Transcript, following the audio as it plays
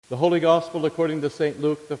The Holy Gospel according to St.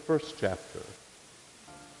 Luke, the first chapter.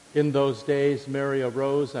 In those days Mary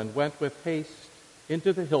arose and went with haste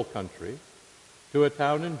into the hill country to a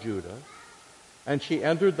town in Judah, and she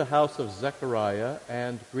entered the house of Zechariah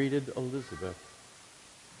and greeted Elizabeth.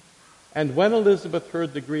 And when Elizabeth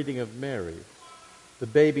heard the greeting of Mary, the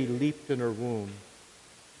baby leaped in her womb,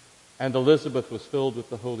 and Elizabeth was filled with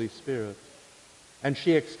the Holy Spirit. And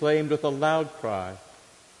she exclaimed with a loud cry,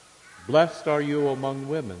 "Blessed are you among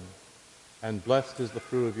women, and blessed is the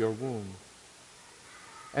fruit of your womb.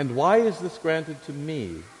 And why is this granted to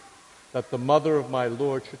me, that the mother of my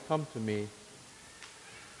Lord should come to me?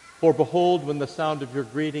 For behold, when the sound of your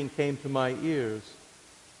greeting came to my ears,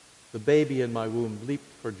 the baby in my womb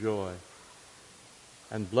leaped for joy.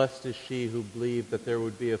 And blessed is she who believed that there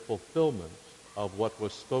would be a fulfillment of what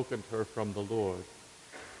was spoken to her from the Lord."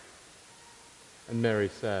 And Mary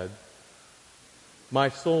said, "My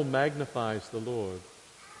soul magnifies the Lord,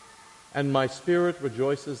 and my spirit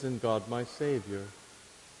rejoices in God my Savior.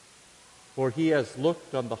 For he has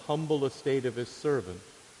looked on the humble estate of his servant.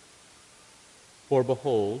 For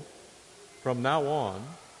behold, from now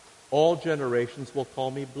on, all generations will call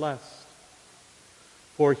me blessed.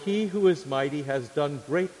 For he who is mighty has done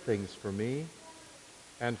great things for me,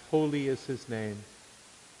 and holy is his name.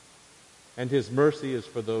 And his mercy is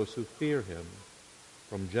for those who fear him,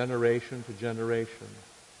 from generation to generation.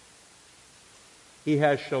 He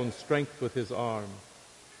has shown strength with his arm.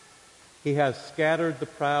 He has scattered the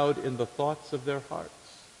proud in the thoughts of their hearts.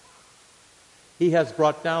 He has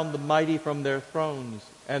brought down the mighty from their thrones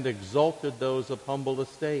and exalted those of humble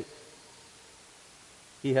estate.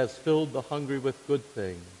 He has filled the hungry with good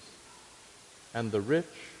things, and the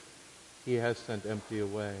rich he has sent empty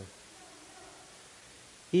away.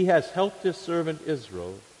 He has helped his servant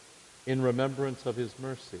Israel in remembrance of his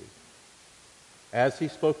mercy, as he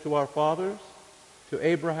spoke to our fathers, to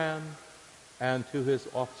Abraham, and to his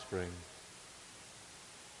offspring."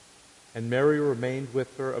 And Mary remained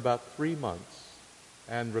with her about 3 months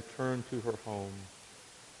and returned to her home.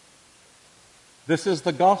 This is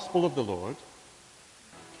the gospel of the Lord.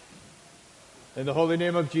 In the holy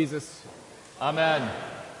name of Jesus, amen.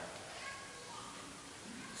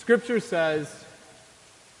 Scripture says,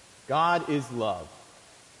 God is love.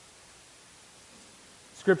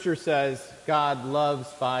 Scripture says, God loves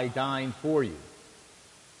by dying for you.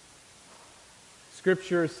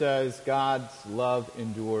 Scripture says, God's love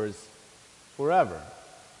endures forever.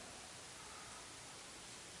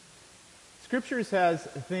 Scripture has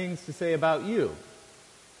things to say about you.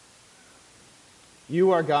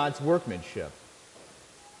 You are God's workmanship.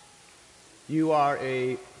 You are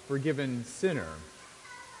a forgiven sinner.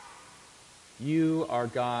 You are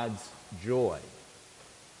God's joy.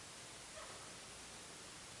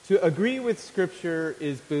 To agree with Scripture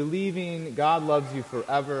is believing God loves you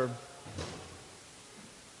forever.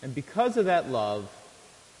 And because of that love,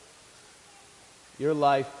 your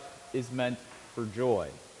life is meant for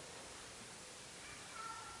joy.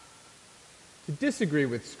 To disagree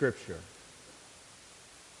with Scripture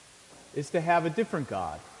is to have a different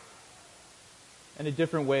God and a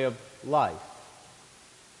different way of life.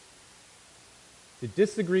 To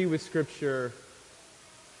disagree with Scripture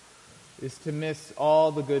is to miss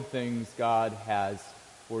all the good things God has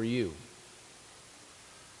for you.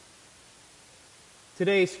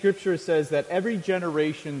 Today, Scripture says that every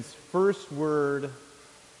generation's first word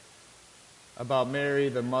about Mary,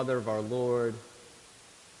 the mother of our Lord,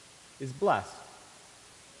 is blessed.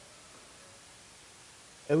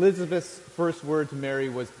 Elizabeth's first word to Mary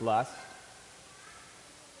was blessed.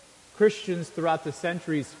 Christians throughout the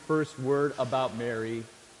centuries' first word about Mary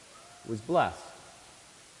was blessed.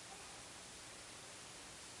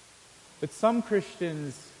 But some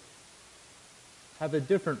Christians have a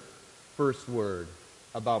different first word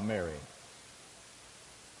about Mary.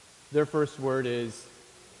 Their first word is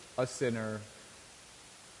a sinner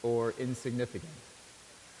or insignificant.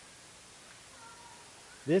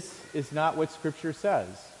 This is not what Scripture says.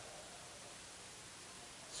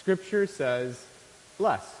 Scripture says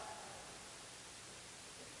blessed.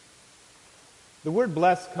 The word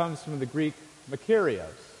blessed comes from the Greek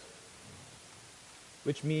makarios,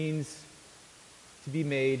 which means to be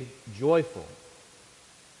made joyful.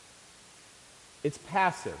 It's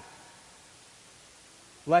passive.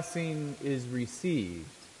 Blessing is received,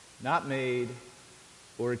 not made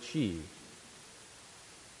or achieved.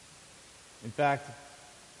 In fact,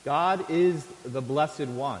 God is the Blessed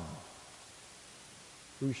One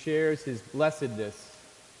who shares his blessedness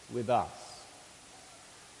with us.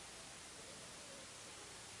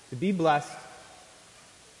 To be blessed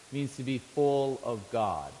means to be full of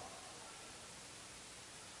God.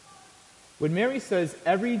 When Mary says,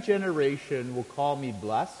 "Every generation will call me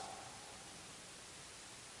blessed,"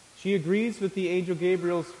 she agrees with the angel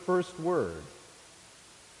Gabriel's first word,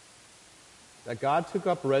 that God took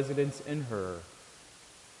up residence in her,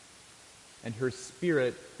 and her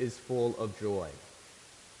spirit is full of joy.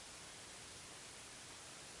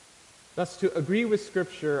 Thus, to agree with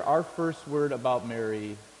Scripture, our first word about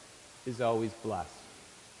Mary is always blessed.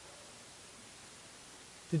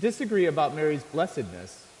 To disagree about Mary's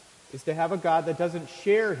blessedness is to have a God that doesn't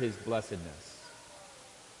share his blessedness,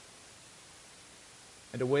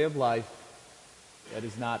 and a way of life that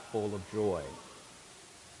is not full of joy.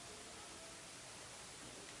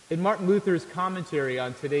 In Martin Luther's commentary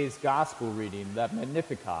on today's gospel reading, that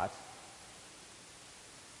Magnificat,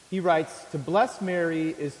 he writes, "To bless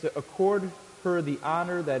Mary is to accord her the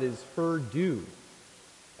honor that is her due,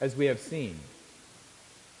 as we have seen."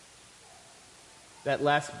 That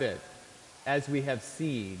last bit, "as we have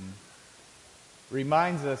seen,"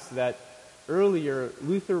 reminds us that earlier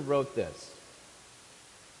Luther wrote this: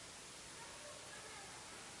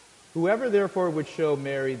 "Whoever therefore would show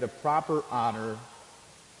Mary the proper honor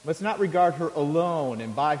must not regard her alone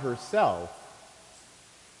and by herself,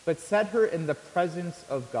 but set her in the presence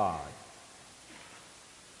of God."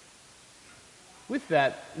 With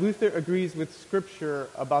that, Luther agrees with Scripture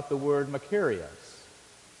about the word Makarios.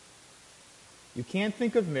 You can't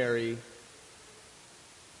think of Mary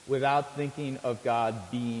without thinking of God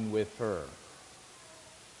being with her.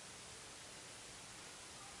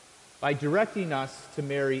 By directing us to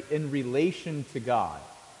Mary in relation to God,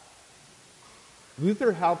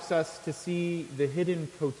 Luther helps us to see the hidden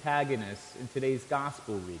protagonist in today's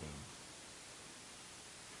gospel reading.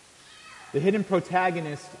 The hidden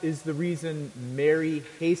protagonist is the reason Mary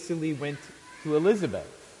hastily went to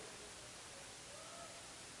Elizabeth.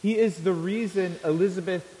 He is the reason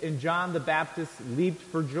Elizabeth and John the Baptist leaped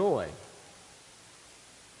for joy.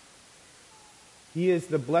 He is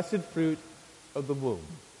the blessed fruit of the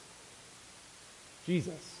womb,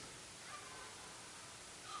 Jesus.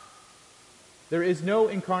 There is no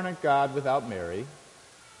incarnate God without Mary,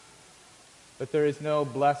 but there is no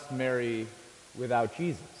blessed Mary without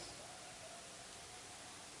Jesus.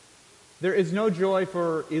 There is no joy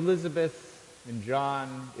for Elizabeth and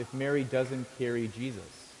John if Mary doesn't carry Jesus.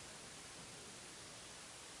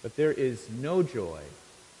 But there is no joy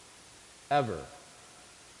ever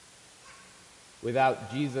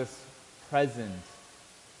without Jesus present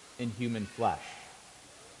in human flesh.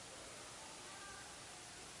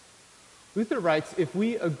 Luther writes, if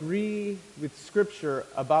we agree with Scripture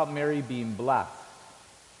about Mary being blessed,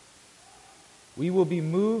 we will be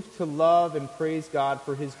moved to love and praise God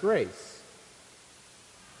for his grace.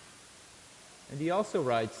 And he also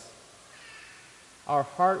writes, our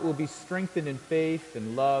heart will be strengthened in faith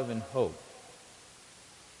and love and hope.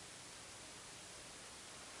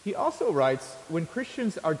 He also writes, when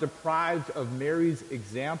Christians are deprived of Mary's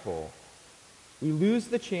example, we lose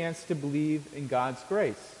the chance to believe in God's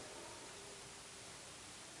grace.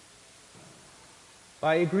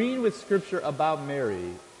 By agreeing with Scripture about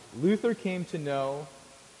Mary, Luther came to know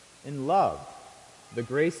and love the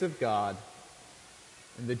grace of God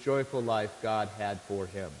and the joyful life God had for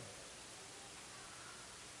him.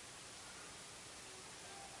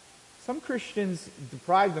 Some Christians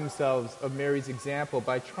deprive themselves of Mary's example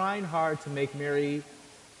by trying hard to make Mary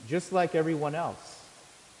just like everyone else.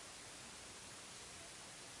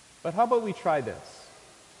 But how about we try this?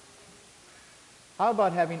 How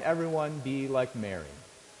about having everyone be like Mary?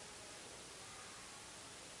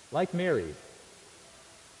 Like Mary,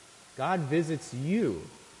 God visits you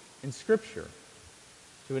in Scripture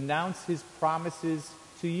to announce his promises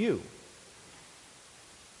to you.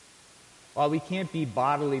 While we can't be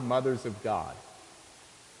bodily mothers of God,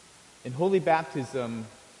 in holy baptism,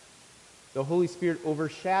 the Holy Spirit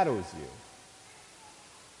overshadows you.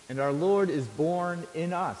 And our Lord is born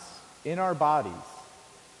in us, in our bodies,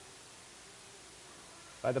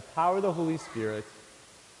 by the power of the Holy Spirit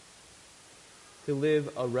to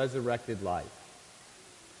live a resurrected life.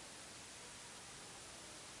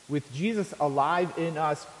 With Jesus alive in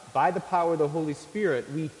us by the power of the Holy Spirit,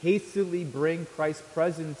 we hastily bring Christ's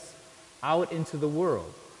presence out into the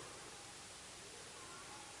world.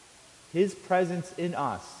 His presence in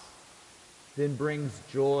us then brings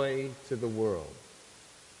joy to the world.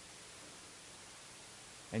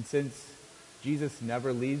 And since Jesus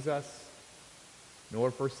never leaves us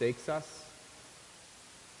nor forsakes us,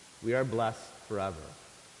 we are blessed forever,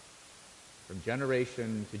 from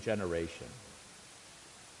generation to generation.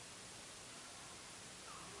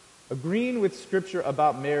 Agreeing with Scripture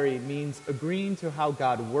about Mary means agreeing to how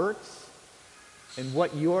God works and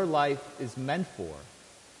what your life is meant for.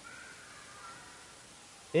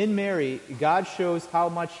 In Mary, God shows how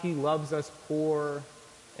much he loves us poor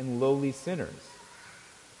and lowly sinners.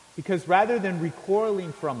 Because rather than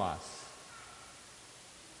recoiling from us,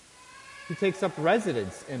 he takes up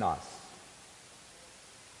residence in us.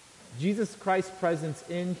 Jesus Christ's presence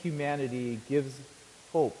in humanity gives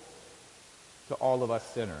hope to all of us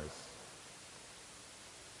sinners.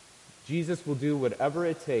 Jesus will do whatever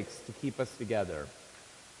it takes to keep us together,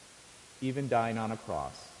 even dying on a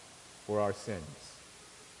cross for our sins,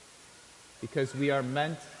 because we are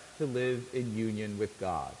meant to live in union with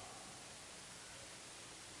God.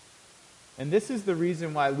 And this is the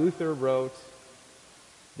reason why Luther wrote,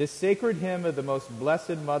 "This sacred hymn of the most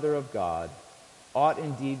blessed Mother of God ought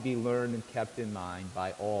indeed be learned and kept in mind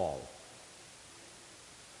by all."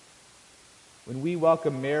 When we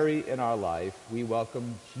welcome Mary in our life, we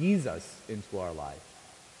welcome Jesus into our life,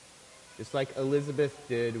 just like Elizabeth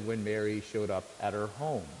did when Mary showed up at her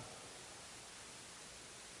home.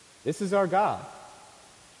 This is our God,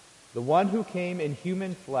 the one who came in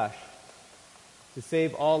human flesh to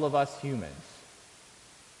save all of us humans.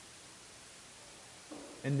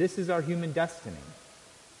 And this is our human destiny,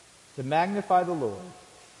 to magnify the Lord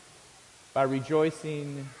by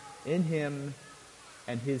rejoicing in him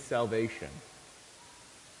and his salvation.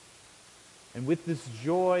 And with this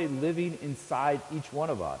joy living inside each one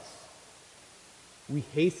of us, we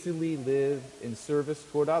hastily live in service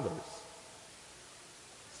toward others,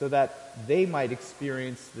 so that they might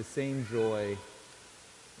experience the same joy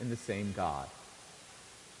in the same God.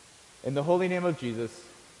 In the holy name of Jesus,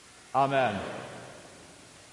 amen.